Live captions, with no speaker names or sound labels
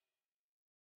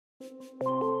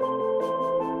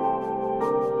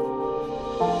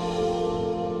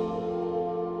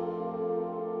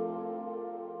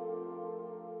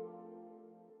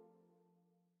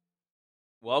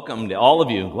Welcome to all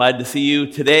of you. Glad to see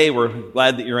you today. We're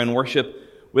glad that you're in worship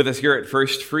with us here at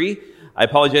First Free. I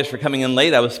apologize for coming in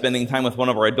late. I was spending time with one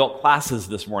of our adult classes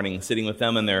this morning, sitting with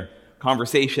them in their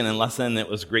conversation and lesson. It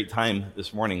was a great time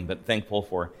this morning, but thankful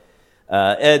for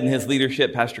Ed and his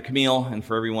leadership, Pastor Camille, and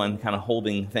for everyone kind of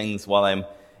holding things while I'm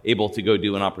able to go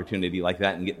do an opportunity like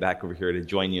that and get back over here to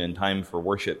join you in time for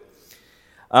worship.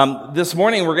 This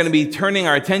morning, we're going to be turning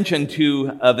our attention to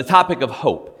the topic of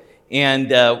hope.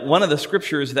 And one of the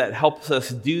scriptures that helps us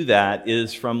do that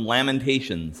is from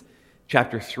Lamentations,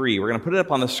 chapter 3. We're going to put it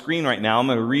up on the screen right now. I'm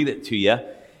going to read it to you.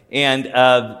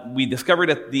 And we discovered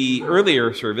at the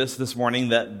earlier service this morning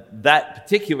that that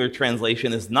particular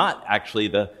translation is not actually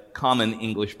the Common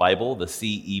English Bible, the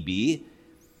CEB.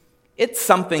 It's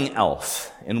something else,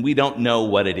 and we don't know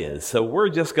what it is. So we're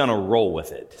just going to roll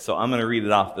with it. So I'm going to read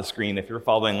it off the screen. If you're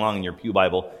following along in your pew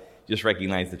Bible, just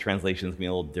recognize the translation is going to be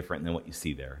a little different than what you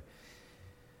see there.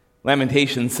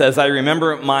 Lamentations says, I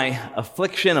remember my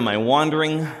affliction and my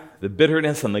wandering, the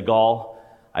bitterness and the gall.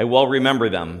 I well remember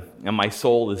them, and my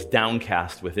soul is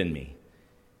downcast within me.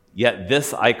 Yet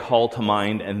this I call to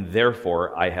mind, and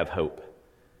therefore I have hope.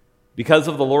 Because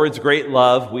of the Lord's great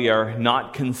love, we are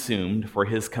not consumed, for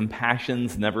his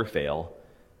compassions never fail.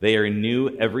 They are new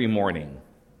every morning.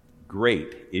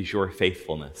 Great is your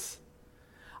faithfulness.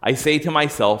 I say to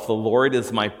myself, the Lord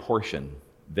is my portion,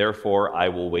 therefore I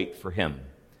will wait for him.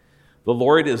 The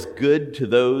Lord is good to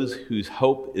those whose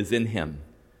hope is in him,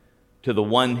 to the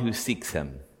one who seeks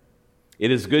him.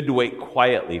 It is good to wait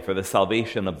quietly for the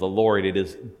salvation of the Lord. It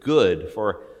is good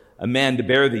for a man to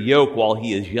bear the yoke while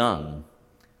he is young.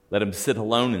 Let him sit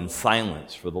alone in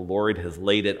silence, for the Lord has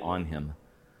laid it on him.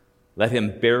 Let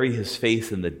him bury his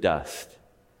face in the dust.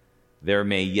 There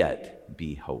may yet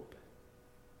be hope.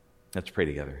 Let's pray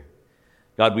together.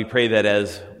 God, we pray that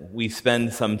as we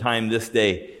spend some time this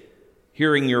day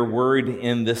hearing your word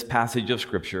in this passage of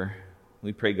Scripture,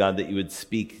 we pray, God, that you would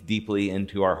speak deeply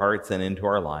into our hearts and into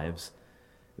our lives,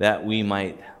 that we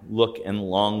might look and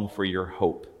long for your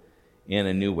hope in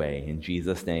a new way. In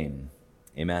Jesus' name,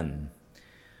 amen.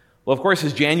 Well, of course,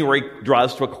 as January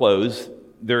draws to a close,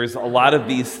 there's a lot of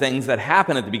these things that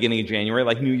happen at the beginning of January,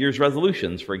 like New Year's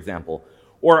resolutions, for example.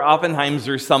 Or oftentimes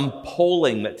there's some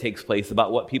polling that takes place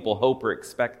about what people hope or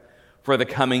expect for the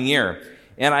coming year.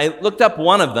 And I looked up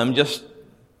one of them just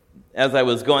as I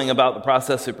was going about the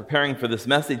process of preparing for this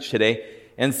message today.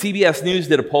 And CBS News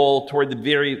did a poll toward the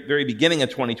very, very beginning of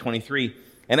 2023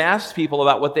 and asked people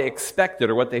about what they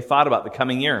expected or what they thought about the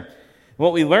coming year. And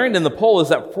what we learned in the poll is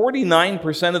that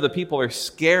 49% of the people are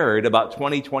scared about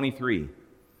 2023.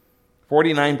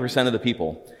 49% of the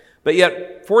people. But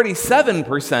yet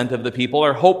 47% of the people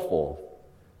are hopeful.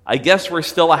 I guess we're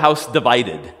still a house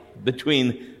divided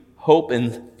between hope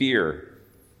and fear.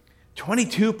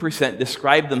 22%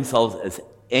 describe themselves as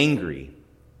angry,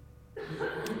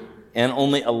 and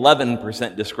only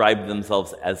 11% describe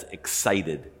themselves as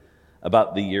excited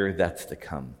about the year that's to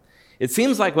come. It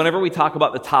seems like whenever we talk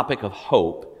about the topic of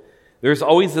hope, there's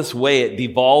always this way it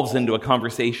devolves into a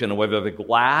conversation of whether the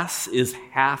glass is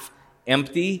half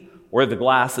empty or the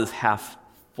glass is half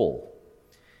full.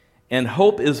 And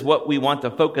hope is what we want to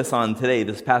focus on today.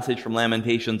 This passage from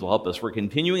Lamentations will help us. We're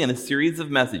continuing in a series of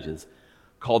messages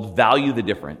called Value the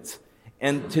Difference.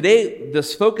 And today,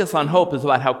 this focus on hope is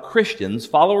about how Christians,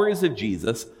 followers of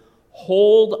Jesus,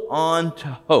 hold on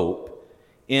to hope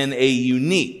in a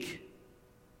unique,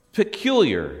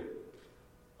 peculiar,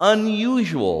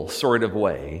 unusual sort of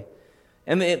way.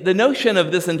 And the notion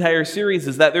of this entire series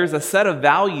is that there's a set of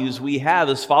values we have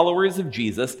as followers of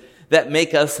Jesus that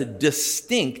make us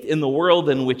distinct in the world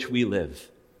in which we live.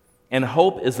 And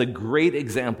hope is a great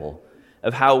example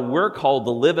of how we're called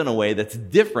to live in a way that's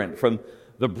different from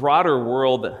the broader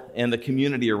world and the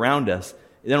community around us,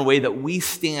 in a way that we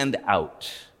stand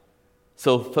out.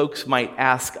 So folks might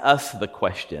ask us the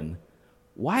question,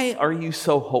 why are you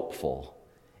so hopeful?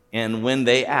 And when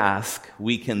they ask,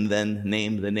 we can then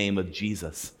name the name of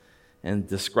Jesus and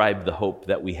describe the hope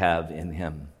that we have in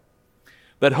him.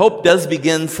 But hope does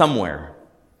begin somewhere.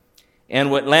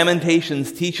 And what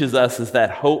Lamentations teaches us is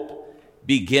that hope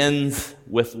begins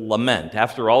with lament.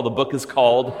 After all, the book is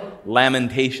called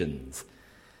Lamentations.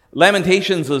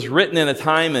 Lamentations was written in a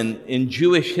time in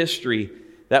Jewish history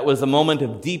that was a moment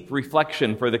of deep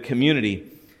reflection for the community.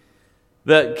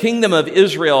 The kingdom of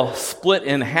Israel split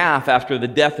in half after the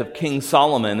death of King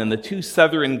Solomon, and the two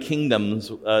southern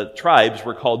tribes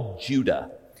were called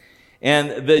Judah.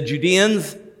 And the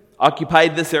Judeans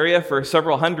occupied this area for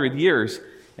several hundred years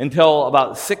until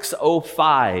about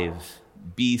 605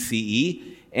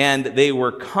 BCE, and they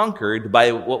were conquered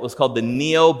by what was called the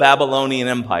Neo-Babylonian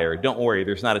Empire. Don't worry,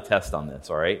 there's not a test on this,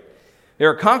 all right? They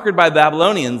were conquered by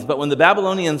Babylonians, but when the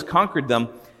Babylonians conquered them,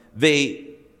 they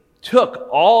took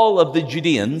all of the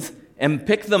Judeans and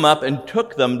picked them up and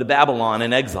took them to Babylon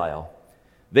in exile.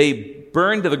 They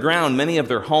burned to the ground many of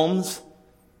their homes.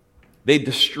 They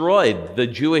destroyed the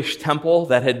Jewish temple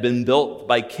that had been built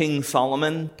by King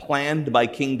Solomon, planned by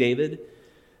King David.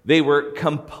 They were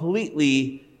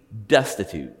completely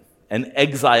destitute and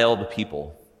exiled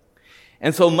people.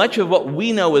 And so much of what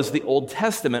we know as the Old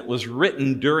Testament was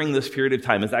written during this period of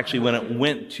time. It's actually when it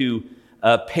went to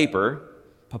paper,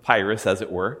 papyrus as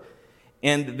it were.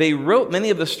 And they wrote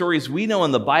many of the stories we know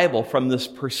in the Bible from this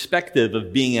perspective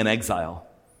of being in exile.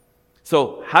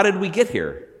 So how did we get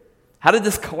here? How did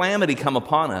this calamity come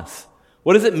upon us?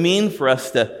 What does it mean for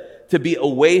us to be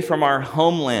away from our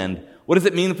homeland? What does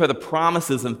it mean for the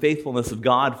promises and faithfulness of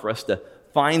God for us to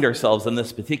find ourselves in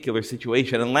this particular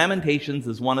situation? And Lamentations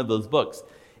is one of those books.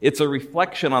 It's a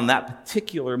reflection on that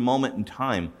particular moment in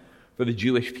time for the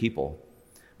Jewish people.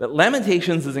 But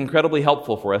Lamentations is incredibly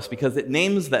helpful for us because it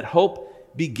names that hope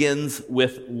begins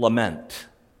with lament.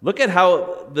 Look at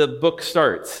how the book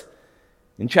starts.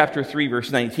 In chapter 3,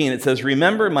 verse 19, it says,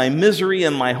 "Remember my misery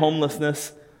and my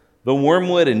homelessness, the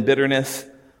wormwood and bitterness.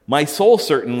 My soul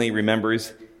certainly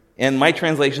remembers." And my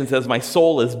translation says, "My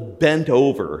soul is bent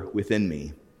over within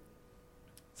me."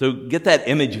 So get that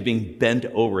image of being bent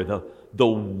over, the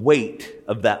weight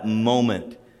of that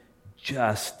moment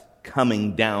just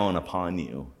coming down upon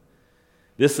you.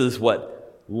 This is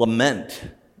what lament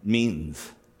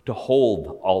means, to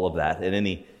hold all of that at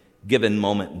any given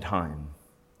moment in time.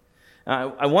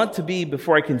 I want to be,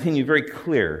 before I continue, very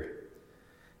clear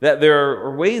that there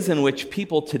are ways in which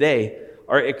people today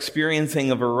are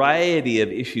experiencing a variety of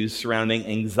issues surrounding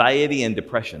anxiety and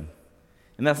depression.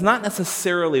 And that's not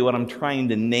necessarily what I'm trying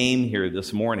to name here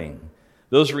this morning.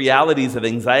 Those realities of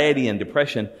anxiety and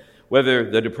depression, whether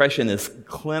the depression is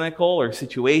clinical or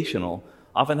situational,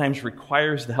 oftentimes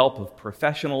requires the help of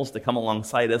professionals to come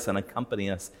alongside us and accompany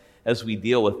us as we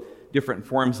deal with different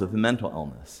forms of mental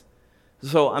illness.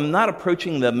 So I'm not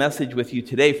approaching the message with you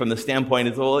today from the standpoint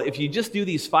of, well, if you just do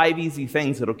these 5 easy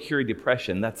things, it'll cure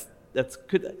depression. I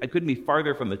couldn't be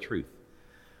farther from the truth.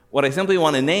 What I simply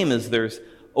want to name is there's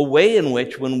a way in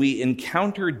which when we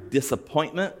encounter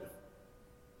disappointment,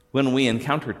 when we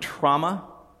encounter trauma,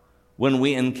 when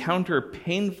we encounter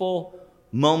painful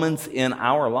moments in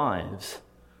our lives,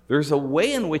 there's a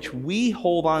way in which we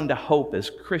hold on to hope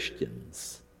as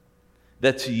Christians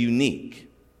that's unique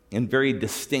and very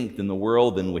distinct in the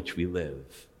world in which we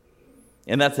live.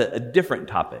 And that's a different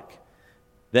topic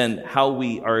than how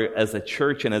we are as a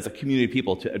church and as a community of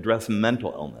people to address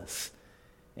mental illness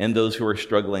and those who are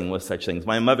struggling with such things.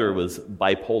 My mother was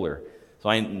bipolar, so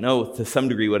I know to some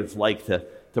degree what it's like to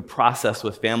process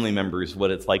with family members, what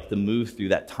it's like to move through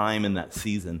that time and that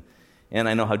season. And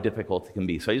I know how difficult it can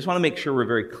be. So I just want to make sure we're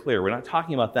very clear. We're not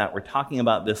talking about that. We're talking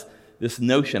about this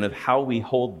notion of how we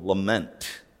hold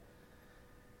lament.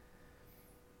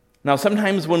 Now,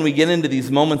 sometimes when we get into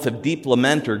these moments of deep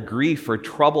lament or grief or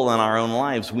trouble in our own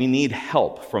lives, we need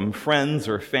help from friends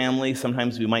or family.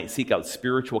 Sometimes we might seek out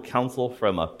spiritual counsel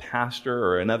from a pastor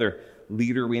or another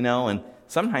leader we know. And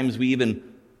sometimes we even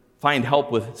find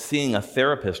help with seeing a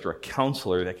therapist or a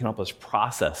counselor that can help us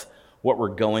process what we're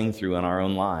going through in our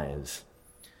own lives.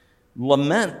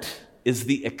 Lament is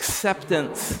the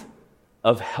acceptance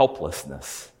of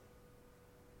helplessness.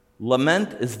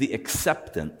 Lament is the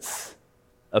acceptance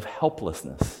of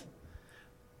helplessness.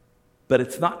 But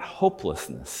it's not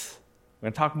hopelessness. We're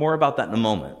going to talk more about that in a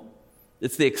moment.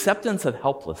 It's the acceptance of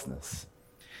helplessness.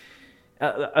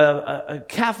 A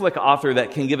Catholic author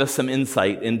that can give us some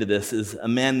insight into this is a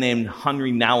man named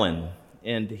Henry Nouwen,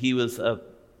 and he was a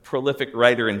prolific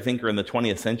writer and thinker in the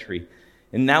 20th century.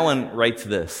 And Nouwen writes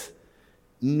this: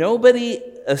 "Nobody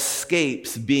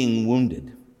escapes being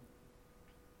wounded.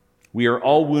 We are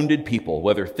all wounded people,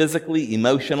 whether physically,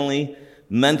 emotionally,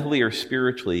 mentally, or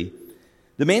spiritually.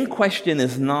 The main question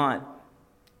is not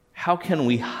how can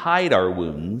we hide our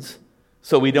wounds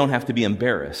so we don't have to be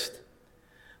embarrassed,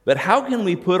 but how can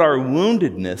we put our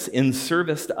woundedness in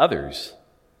service to others?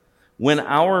 When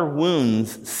our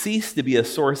wounds cease to be a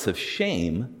source of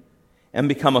shame and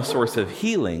become a source of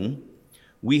healing,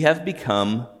 we have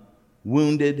become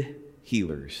wounded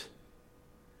healers."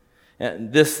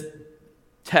 And this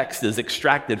text is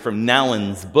extracted from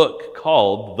Nouwen's book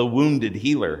called The Wounded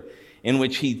Healer, in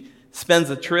which he spends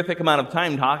a terrific amount of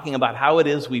time talking about how it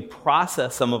is we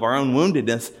process some of our own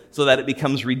woundedness so that it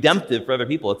becomes redemptive for other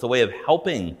people. It's a way of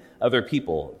helping other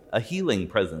people, a healing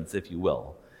presence, if you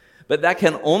will. But that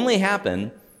can only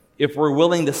happen if we're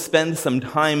willing to spend some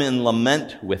time in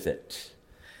lament with it.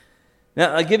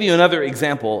 Now, I'll give you another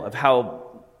example of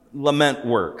how lament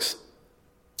works.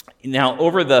 Now,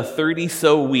 over the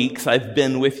 30-so weeks I've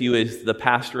been with you as the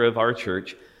pastor of our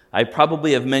church, I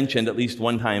probably have mentioned at least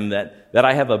one time that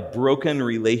I have a broken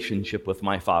relationship with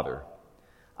my father.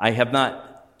 I have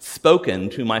not spoken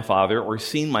to my father or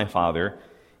seen my father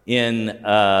in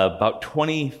about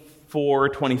 24,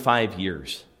 25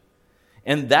 years.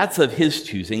 And that's of his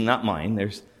choosing, not mine.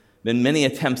 There's been many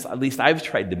attempts, at least I've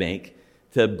tried to make,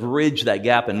 to bridge that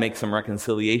gap and make some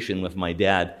reconciliation with my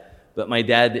dad. But my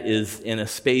dad is in a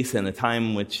space and a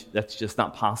time which that's just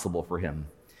not possible for him.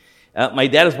 My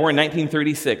dad was born in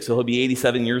 1936, so he'll be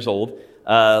 87 years old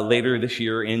later this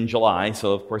year in July.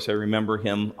 So, of course, I remember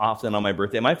him often on my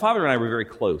birthday. My father and I were very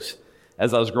close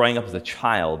as I was growing up as a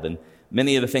child. And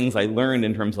many of the things I learned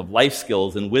in terms of life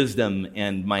skills and wisdom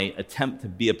and my attempt to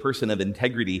be a person of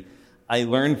integrity, I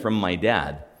learned from my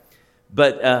dad.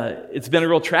 But it's been a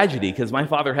real tragedy because my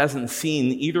father hasn't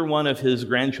seen either one of his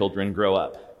grandchildren grow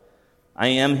up. I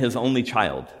am his only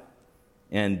child,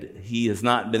 and he has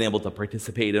not been able to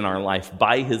participate in our life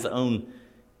by his own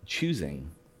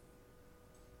choosing.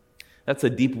 That's a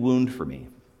deep wound for me.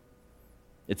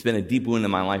 It's been a deep wound in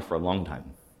my life for a long time.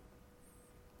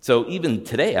 So even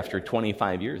today, after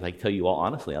 25 years, I tell you all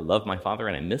honestly, I love my father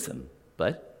and I miss him.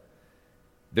 But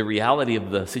the reality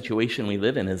of the situation we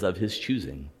live in is of his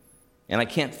choosing. And I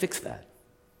can't fix that.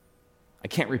 I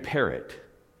can't repair it.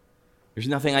 There's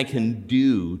nothing I can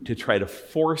do to try to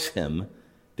force him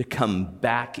to come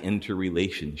back into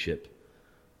relationship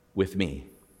with me.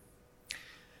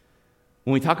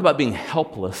 When we talk about being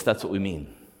helpless, that's what we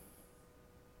mean.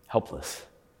 Helpless.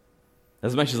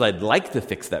 As much as I'd like to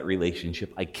fix that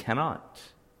relationship, I cannot.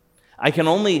 I can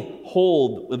only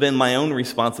hold within my own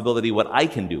responsibility what I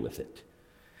can do with it.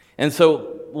 And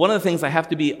so one of the things I have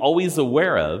to be always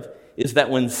aware of is that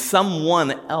when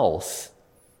someone else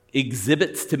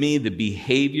exhibits to me the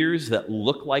behaviors that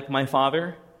look like my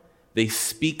father, they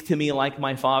speak to me like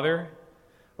my father,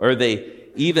 or they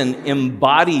even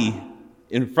embody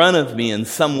in front of me in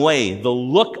some way the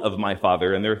look of my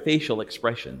father and their facial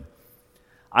expression,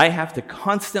 I have to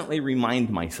constantly remind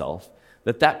myself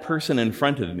that that person in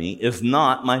front of me is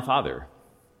not my father.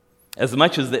 As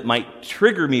much as it might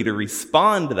trigger me to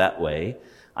respond that way,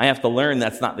 I have to learn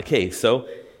that's not the case. So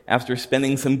after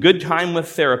spending some good time with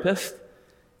therapists,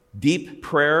 deep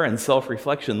prayer and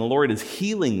self-reflection, the Lord is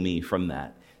healing me from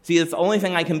that. See, it's the only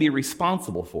thing I can be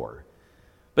responsible for.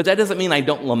 But that doesn't mean I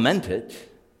don't lament it.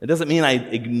 It doesn't mean I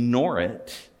ignore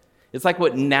it. It's like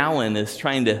what Nouwen is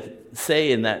trying to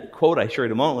say in that quote I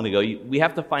shared a moment ago. We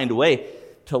have to find a way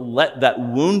to let that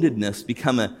woundedness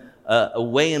become a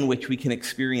way in which we can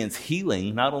experience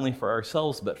healing, not only for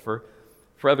ourselves, but for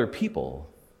other people.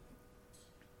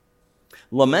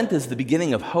 Lament is the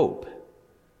beginning of hope,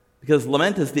 because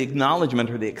lament is the acknowledgement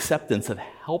or the acceptance of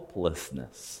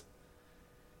helplessness.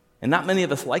 And not many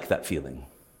of us like that feeling.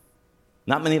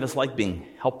 Not many of us like being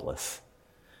helpless.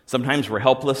 Sometimes we're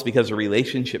helpless because a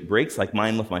relationship breaks, like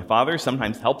mine with my father.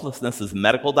 Sometimes helplessness is a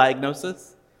medical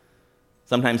diagnosis.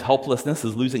 Sometimes helplessness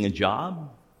is losing a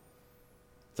job.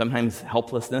 Sometimes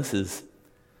helplessness is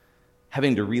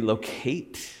having to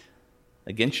relocate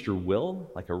against your will,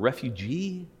 like a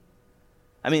refugee.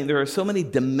 I mean, there are so many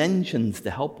dimensions to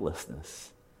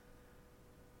helplessness.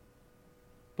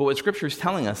 But what Scripture is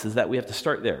telling us is that we have to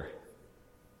start there.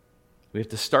 We have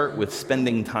to start with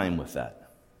spending time with that.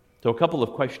 So a couple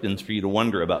of questions for you to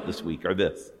wonder about this week are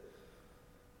this.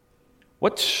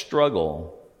 What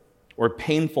struggle or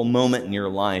painful moment in your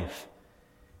life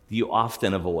do you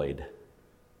often avoid?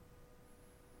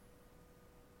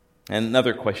 And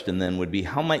another question then would be,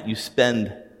 how might you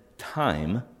spend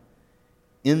time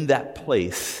in that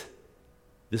place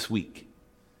this week?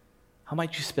 How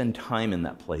might you spend time in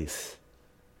that place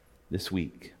this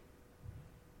week?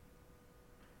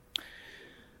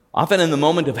 Often in the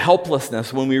moment of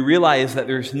helplessness, when we realize that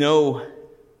there's no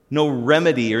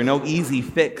remedy or no easy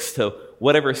fix to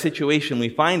whatever situation we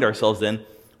find ourselves in,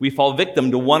 we fall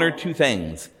victim to one or two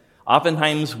things.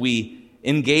 Oftentimes we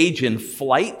engage in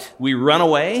flight, we run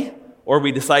away, or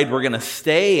we decide we're going to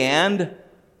stay and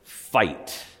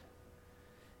fight.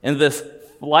 And this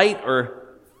flight or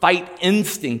fight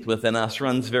instinct within us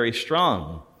runs very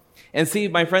strong. And see,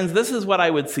 my friends, this is what I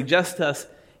would suggest to us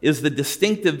is the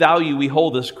distinctive value we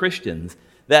hold as Christians,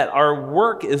 that our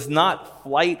work is not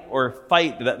flight or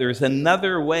fight, that there's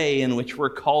another way in which we're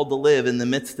called to live in the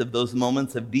midst of those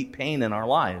moments of deep pain in our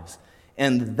lives.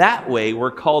 And that way we're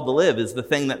called to live is the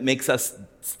thing that makes us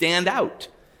stand out,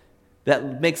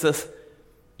 that makes us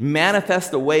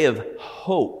manifest a way of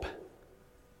hope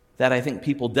that I think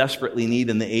people desperately need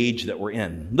in the age that we're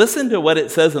in. Listen to what it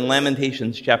says in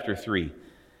Lamentations chapter 3,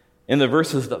 in the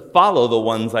verses that follow the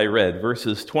ones I read,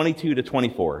 verses 22 to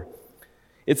 24.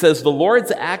 It says, "The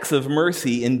Lord's acts of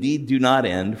mercy indeed do not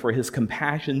end, for his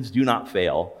compassions do not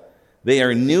fail. They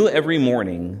are new every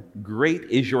morning. Great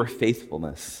is your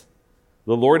faithfulness.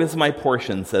 The Lord is my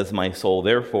portion, says my soul.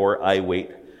 Therefore I wait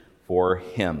for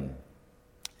him."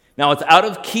 Now, it's out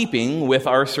of keeping with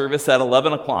our service at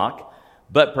 11 o'clock,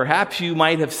 but perhaps you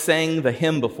might have sang the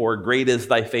hymn before, "Great is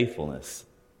thy faithfulness."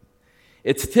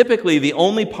 It's typically the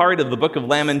only part of the book of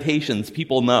Lamentations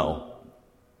people know,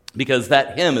 because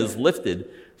that hymn is lifted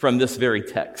from this very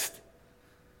text.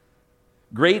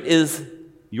 Great is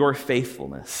your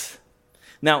faithfulness.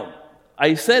 Now,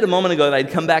 I said a moment ago that I'd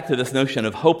come back to this notion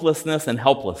of hopelessness and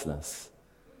helplessness.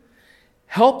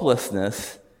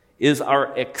 Helplessness is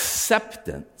our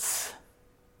acceptance,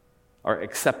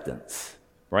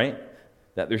 right?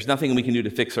 That there's nothing we can do to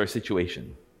fix our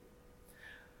situation.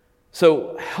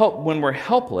 So when we're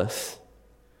helpless,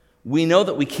 we know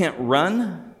that we can't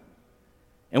run,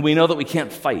 and we know that we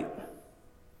can't fight.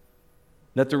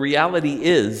 That the reality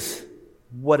is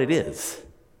what it is.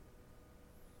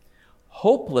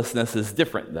 Hopelessness is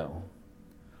different, though.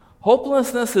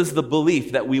 Hopelessness is the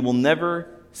belief that we will never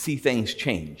see things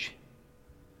change.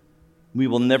 We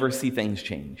will never see things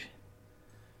change.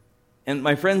 And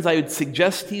my friends, I would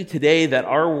suggest to you today that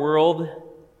our world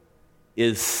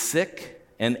is sick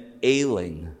and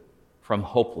ailing from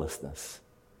hopelessness.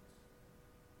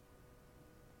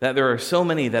 That there are so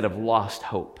many that have lost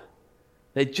hope.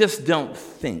 They just don't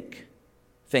think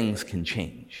things can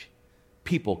change.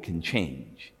 People can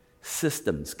change.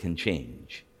 Systems can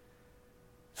change.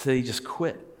 So they just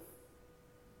quit.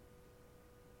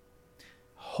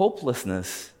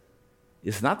 Hopelessness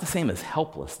is not the same as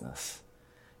helplessness.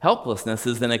 Helplessness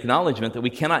is an acknowledgement that we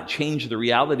cannot change the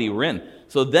reality we're in.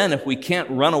 So then if we can't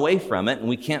run away from it and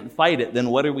we can't fight it,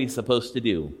 then what are we supposed to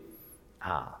do?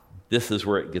 This is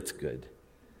where it gets good.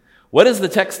 What does the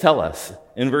text tell us?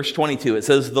 In verse 22, it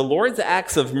says, "The Lord's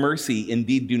acts of mercy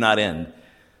indeed do not end."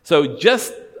 So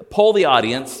just poll the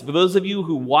audience. For those of you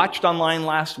who watched online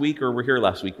last week or were here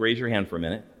last week, raise your hand for a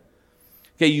minute.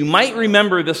 Okay, you might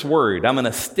remember this word. I'm going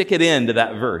to stick it into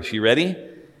that verse. You ready?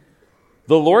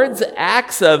 The Lord's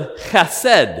acts of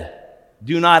chesed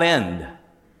do not end.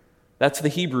 That's the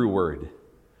Hebrew word.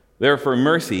 Therefore,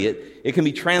 mercy. It can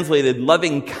be translated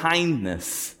loving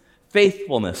kindness,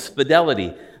 faithfulness,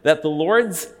 fidelity. That the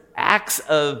Lord's acts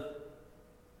of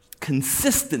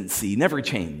consistency never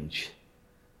change.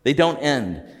 They don't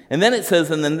end. And then it says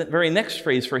in the very next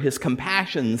phrase, "For his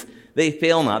compassions, they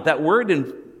fail not." That word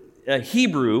in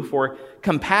Hebrew for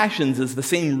compassions is the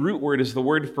same root word as the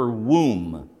word for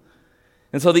womb.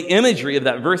 And so the imagery of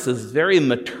that verse is very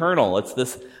maternal. It's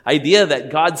this idea that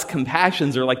God's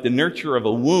compassions are like the nurture of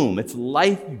a womb. It's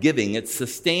life-giving, it's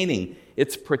sustaining,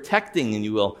 it's protecting, and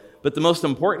you will. But the most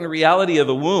important reality of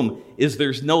the womb is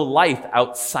there's no life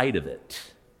outside of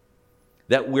it.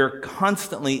 That we're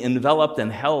constantly enveloped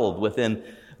and held within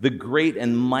the great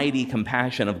and mighty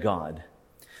compassion of God.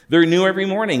 They're new every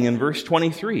morning in verse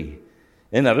 23.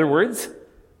 In other words,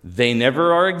 they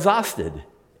never are exhausted.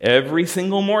 Every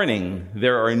single morning,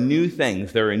 there are new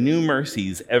things. There are new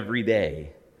mercies every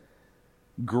day.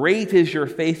 Great is your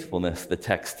faithfulness, the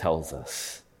text tells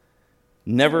us.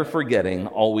 Never forgetting,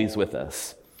 always with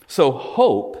us. So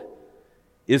hope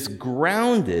is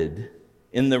grounded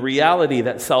in the reality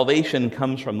that salvation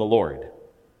comes from the Lord.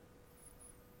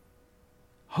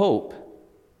 Hope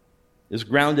is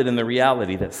grounded in the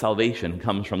reality that salvation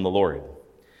comes from the Lord.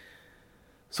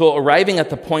 So arriving at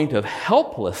the point of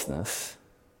helplessness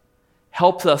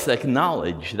helps us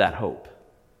acknowledge that hope.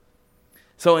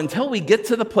 So until we get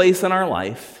to the place in our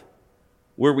life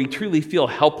where we truly feel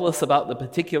helpless about the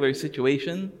particular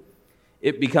situation,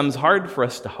 it becomes hard for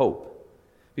us to hope.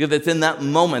 Because it's in that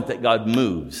moment that God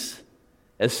moves.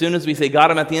 As soon as we say, "God,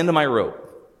 I'm at the end of my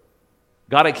rope.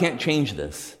 God, I can't change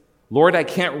this. Lord, I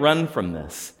can't run from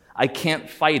this. I can't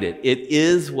fight it. It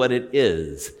is what it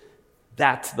is."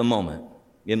 That's the moment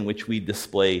in which we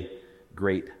display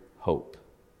great hope.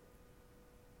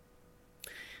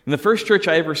 And the first church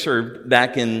I ever served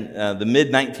back in the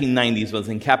mid-1990s was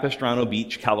in Capistrano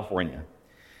Beach, California.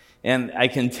 And I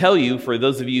can tell you, for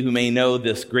those of you who may know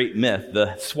this great myth,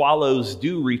 the swallows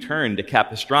do return to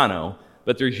Capistrano,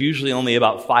 but there's usually only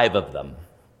about 5 of them.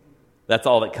 That's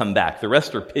all that come back. The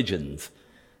rest are pigeons.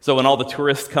 So when all the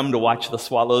tourists come to watch the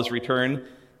swallows return,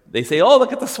 they say, "Oh,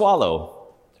 look at the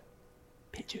swallow."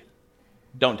 Pigeon.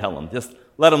 Don't tell them. Just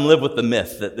let them live with the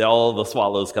myth that all the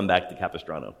swallows come back to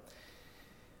Capistrano.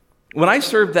 When I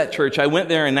served that church, I went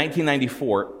there in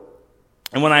 1994,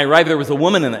 and when I arrived, there was a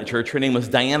woman in that church. Her name was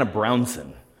Diana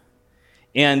Brownson.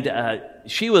 And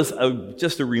she was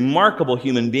just a remarkable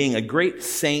human being, a great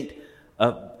saint,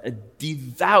 a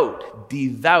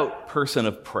devout person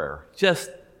of prayer. Just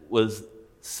was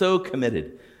so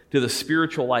committed to the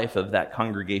spiritual life of that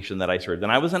congregation that I served.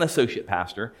 And I was an associate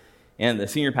pastor, and the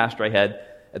senior pastor I had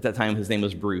at that time, his name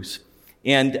was Bruce.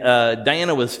 And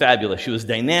Diana was fabulous. She was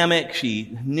dynamic.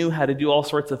 She knew how to do all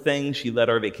sorts of things. She led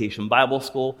our vacation Bible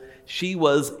school. She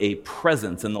was a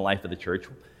presence in the life of the church.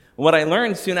 What I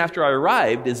learned soon after I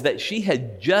arrived is that she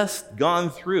had just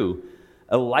gone through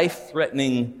a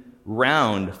life-threatening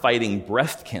round fighting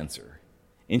breast cancer.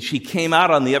 And she came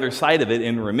out on the other side of it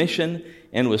in remission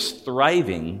and was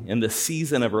thriving in the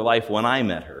season of her life when I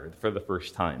met her for the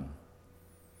first time.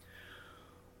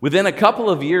 Within a couple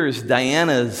of years,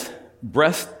 Diana's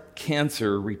breast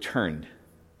cancer returned.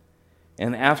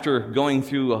 And after going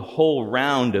through a whole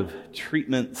round of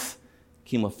treatments,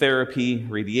 chemotherapy,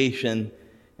 radiation,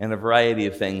 and a variety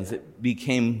of things, it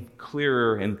became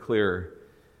clearer and clearer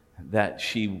that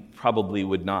she probably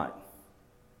would not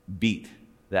beat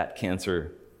that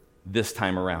cancer this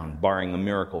time around, barring a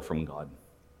miracle from God.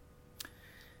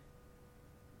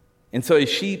 And so as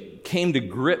she came to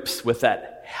grips with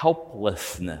that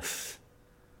helplessness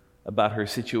about her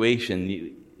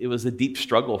situation, it was a deep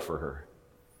struggle for her.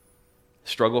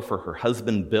 Struggle for her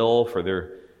husband, Bill, for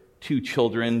their 2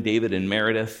 children, David and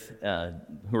Meredith,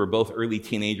 who were both early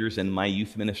teenagers in my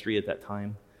youth ministry at that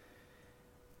time.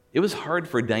 It was hard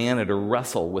for Diana to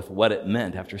wrestle with what it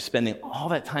meant after spending all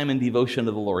that time in devotion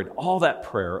to the Lord, all that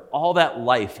prayer, all that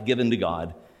life given to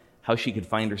God, how she could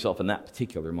find herself in that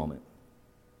particular moment.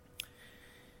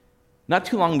 Not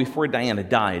too long before Diana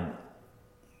died,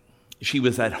 she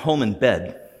was at home in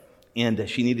bed, and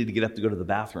she needed to get up to go to the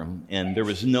bathroom, and there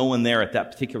was no one there at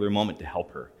that particular moment to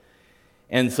help her.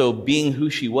 And so, being who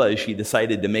she was, she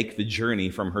decided to make the journey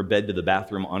from her bed to the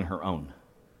bathroom on her own.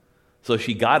 So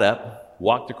she got up,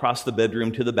 walked across the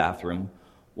bedroom to the bathroom,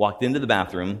 walked into the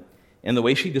bathroom, and the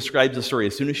way she describes the story,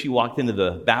 as soon as she walked into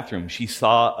the bathroom, she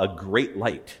saw a great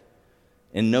light.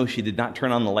 And no, she did not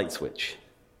turn on the light switch.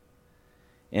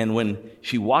 And when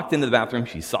she walked into the bathroom,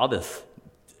 she saw this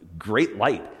great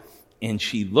light, and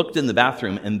she looked in the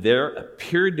bathroom, and there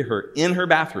appeared to her in her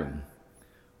bathroom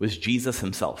was Jesus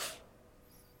himself.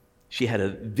 She had a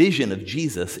vision of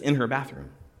Jesus in her bathroom.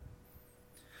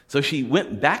 So she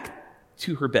went back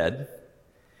to her bed,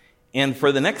 and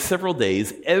for the next several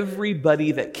days,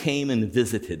 everybody that came and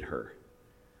visited her,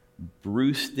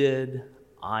 Bruce did,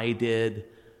 I did,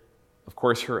 of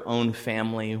course her own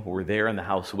family were there in the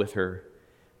house with her.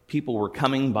 People were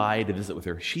coming by to visit with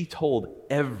her. She told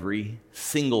every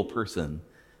single person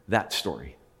that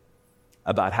story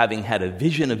about having had a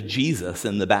vision of Jesus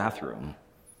in the bathroom.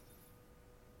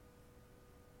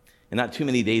 And not too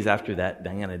many days after that,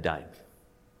 Diana died.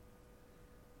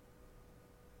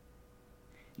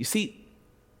 You see,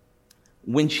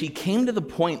 when she came to the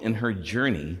point in her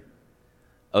journey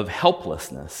of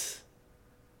helplessness,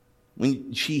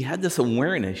 when she had this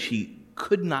awareness she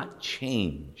could not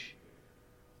change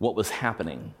what was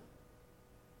happening,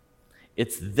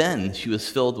 it's then she was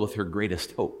filled with her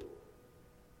greatest hope.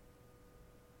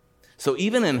 So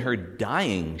even in her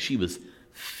dying, she was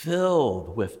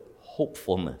filled with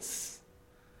hopefulness.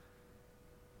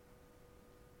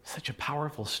 Such a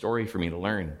powerful story for me to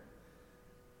learn.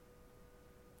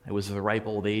 I was the ripe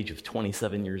old age of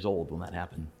 27 years old when that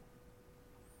happened.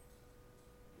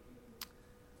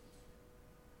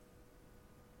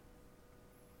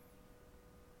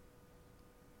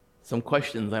 Some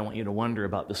questions I want you to wonder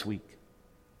about this week.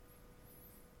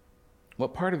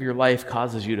 What part of your life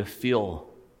causes you to feel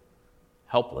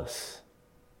helpless?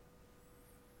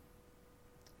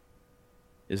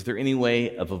 Is there any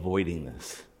way of avoiding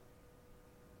this?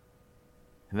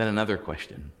 And then another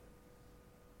question.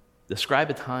 Describe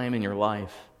a time in your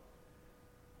life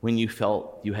when you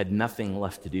felt you had nothing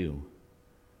left to do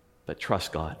but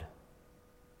trust God.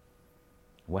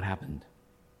 What happened?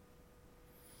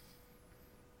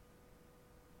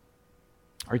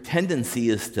 Our tendency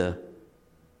is to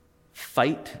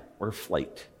fight or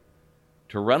flight,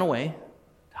 to run away,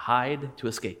 to hide, to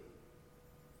escape,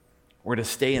 or to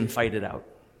stay and fight it out.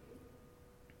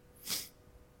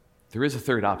 There is a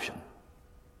third option.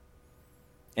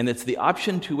 And it's the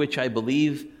option to which I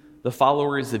believe the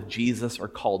followers of Jesus are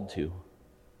called to.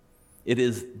 It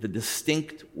is the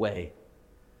distinct way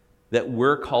that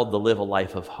we're called to live a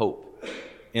life of hope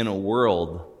in a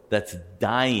world that's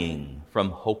dying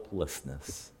from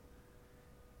hopelessness.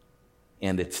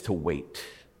 And it's to wait.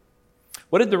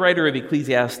 What did the writer of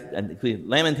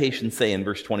Lamentations say in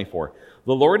verse 24?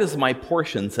 The Lord is my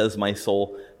portion, says my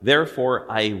soul, therefore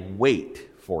I wait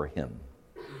for him.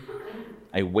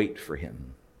 I wait for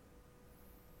him.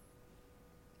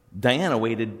 Diana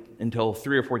waited until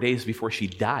 3 or 4 days before she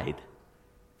died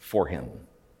for him.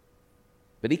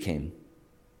 But he came.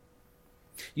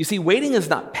 You see, waiting is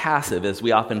not passive as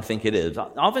we often think it is.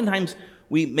 Oftentimes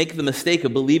we make the mistake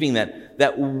of believing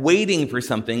that waiting for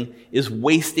something is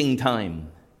wasting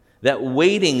time. That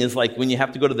waiting is like when you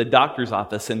have to go to the doctor's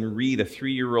office and read a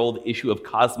 3-year-old issue of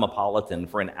Cosmopolitan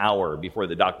for an hour before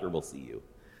the doctor will see you.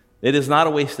 It is not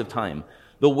a waste of time.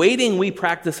 The waiting we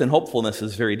practice in hopefulness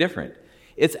is very different.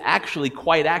 It's actually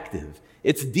quite active.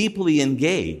 It's deeply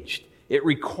engaged. It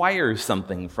requires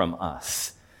something from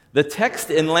us. The text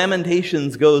in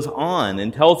Lamentations goes on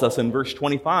and tells us in verse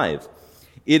 25,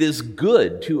 it is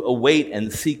good to await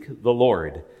and seek the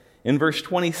Lord. In verse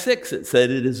 26, it said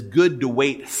it is good to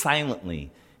wait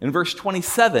silently. In verse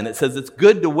 27, it says it's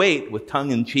good to wait with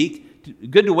tongue in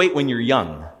cheek, good to wait when you're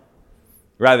young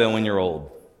rather than when you're old.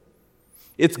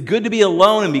 It's good to be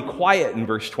alone and be quiet in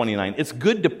verse 29. It's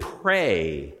good to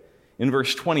pray in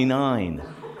verse 29.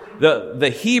 The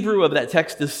Hebrew of that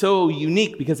text is so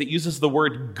unique because it uses the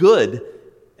word good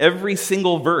every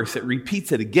single verse. It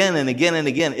repeats it again and again and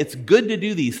again. It's good to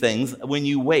do these things when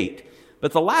you wait.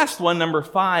 But the last one, number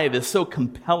 5, is so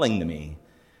compelling to me.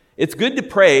 It's good to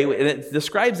pray, and it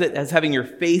describes it as having your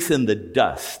face in the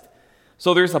dust.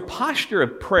 So there's a posture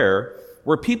of prayer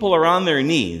where people are on their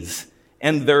knees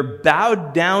and they're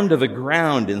bowed down to the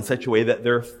ground in such a way that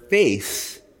their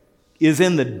face is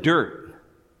in the dirt.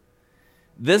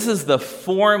 This is the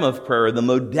form of prayer, the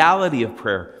modality of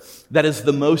prayer that is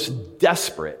the most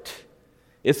desperate.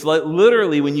 It's like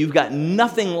literally when you've got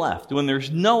nothing left, when there's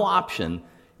no option,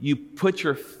 you put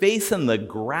your face in the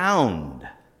ground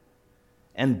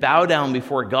and bow down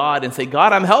before God and say,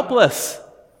 God, I'm helpless,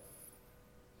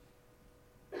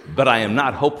 but I am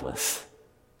not hopeless.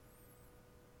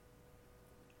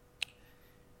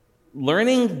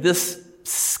 Learning this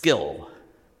skill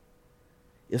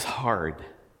is hard.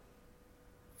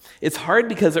 It's hard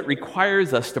because it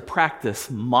requires us to practice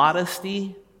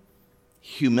modesty,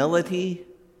 humility,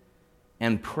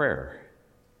 and prayer.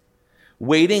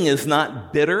 Waiting is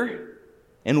not bitter,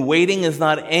 and waiting is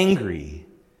not angry.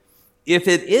 If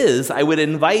it is, I would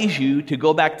advise you to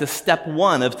go back to step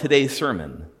 1 of today's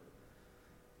sermon.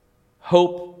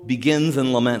 Hope begins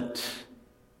in lament.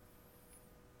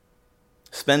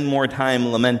 Spend more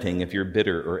time lamenting if you're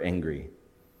bitter or angry.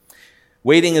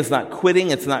 Waiting is not quitting,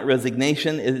 it's not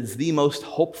resignation. It is the most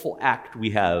hopeful act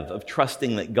we have of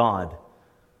trusting that God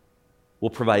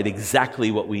will provide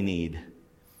exactly what we need,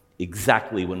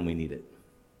 exactly when we need it.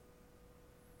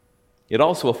 It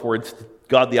also affords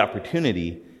God the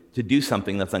opportunity to do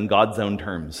something that's on God's own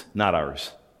terms, not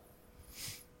ours.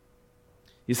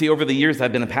 You see, over the years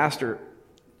I've been a pastor,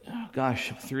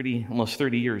 almost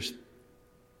 30 years.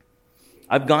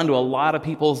 I've gone to a lot of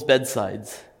people's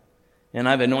bedsides, and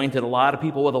I've anointed a lot of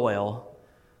people with oil.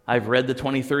 I've read the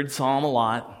 23rd Psalm a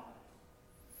lot.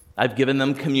 I've given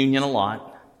them communion a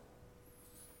lot.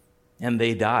 And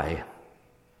they die.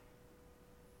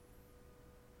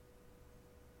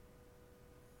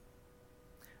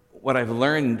 What I've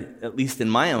learned, at least in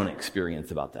my own experience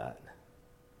about that,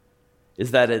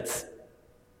 is that it's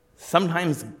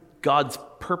sometimes God's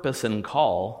purpose and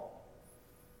call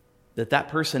that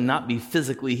person not be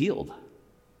physically healed.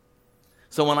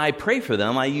 So when I pray for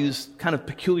them, I use kind of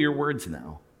peculiar words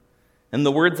now. And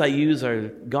the words I use are,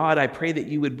 God, I pray that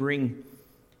you would bring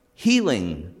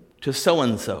healing to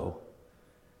so-and-so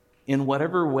in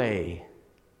whatever way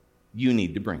you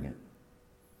need to bring it.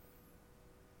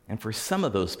 And for some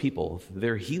of those people,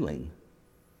 their healing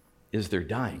is their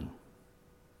dying.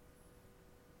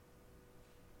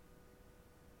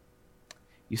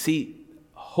 You see,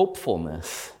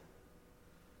 hopefulness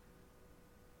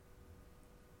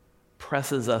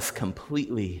presses us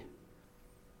completely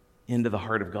into the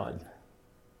heart of God.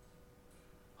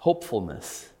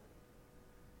 Hopefulness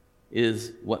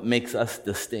is what makes us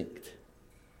distinct.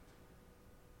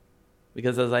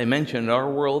 Because as I mentioned,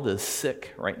 our world is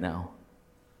sick right now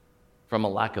from a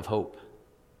lack of hope.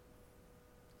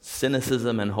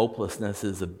 Cynicism and hopelessness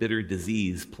is a bitter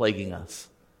disease plaguing us.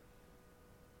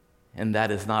 And that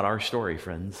is not our story,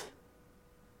 friends.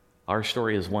 Our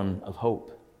story is one of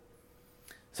hope.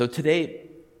 So today,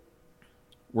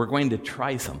 we're going to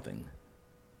try something.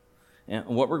 And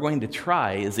what we're going to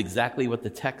try is exactly what the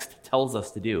text tells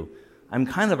us to do. I'm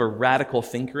kind of a radical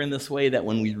thinker in this way that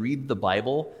when we read the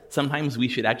Bible, sometimes we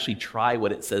should actually try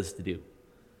what it says to do.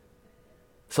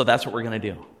 So that's what we're going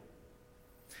to do.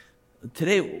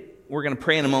 Today, we're going to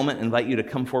pray in a moment and invite you to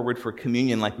come forward for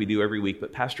communion like we do every week.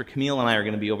 But Pastor Camille and I are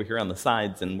going to be over here on the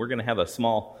sides, and we're going to have a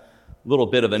small little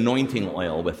bit of anointing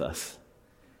oil with us.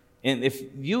 And if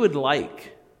you would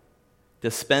like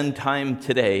to spend time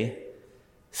today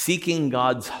seeking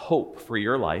God's hope for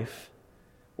your life,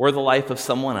 or the life of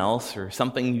someone else, or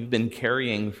something you've been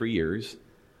carrying for years,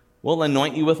 we'll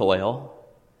anoint you with oil,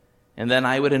 and then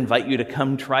I would invite you to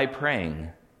come try praying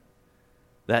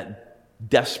that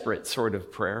desperate sort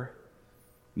of prayer.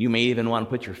 You may even want to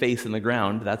put your face in the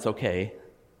ground. That's okay.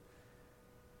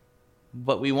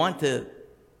 But we want to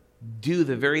do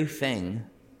the very thing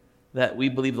that we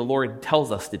believe the Lord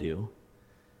tells us to do,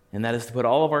 and that is to put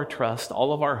all of our trust,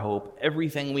 all of our hope,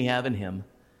 everything we have in Him,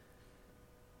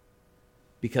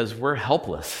 because we're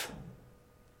helpless.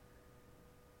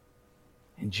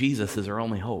 And Jesus is our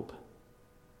only hope.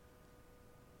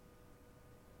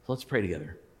 So let's pray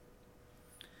together.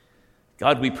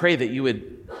 God, we pray that you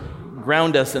would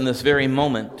ground us in this very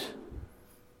moment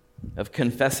of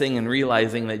confessing and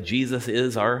realizing that Jesus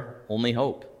is our only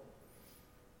hope,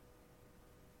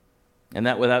 and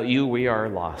that without you we are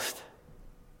lost.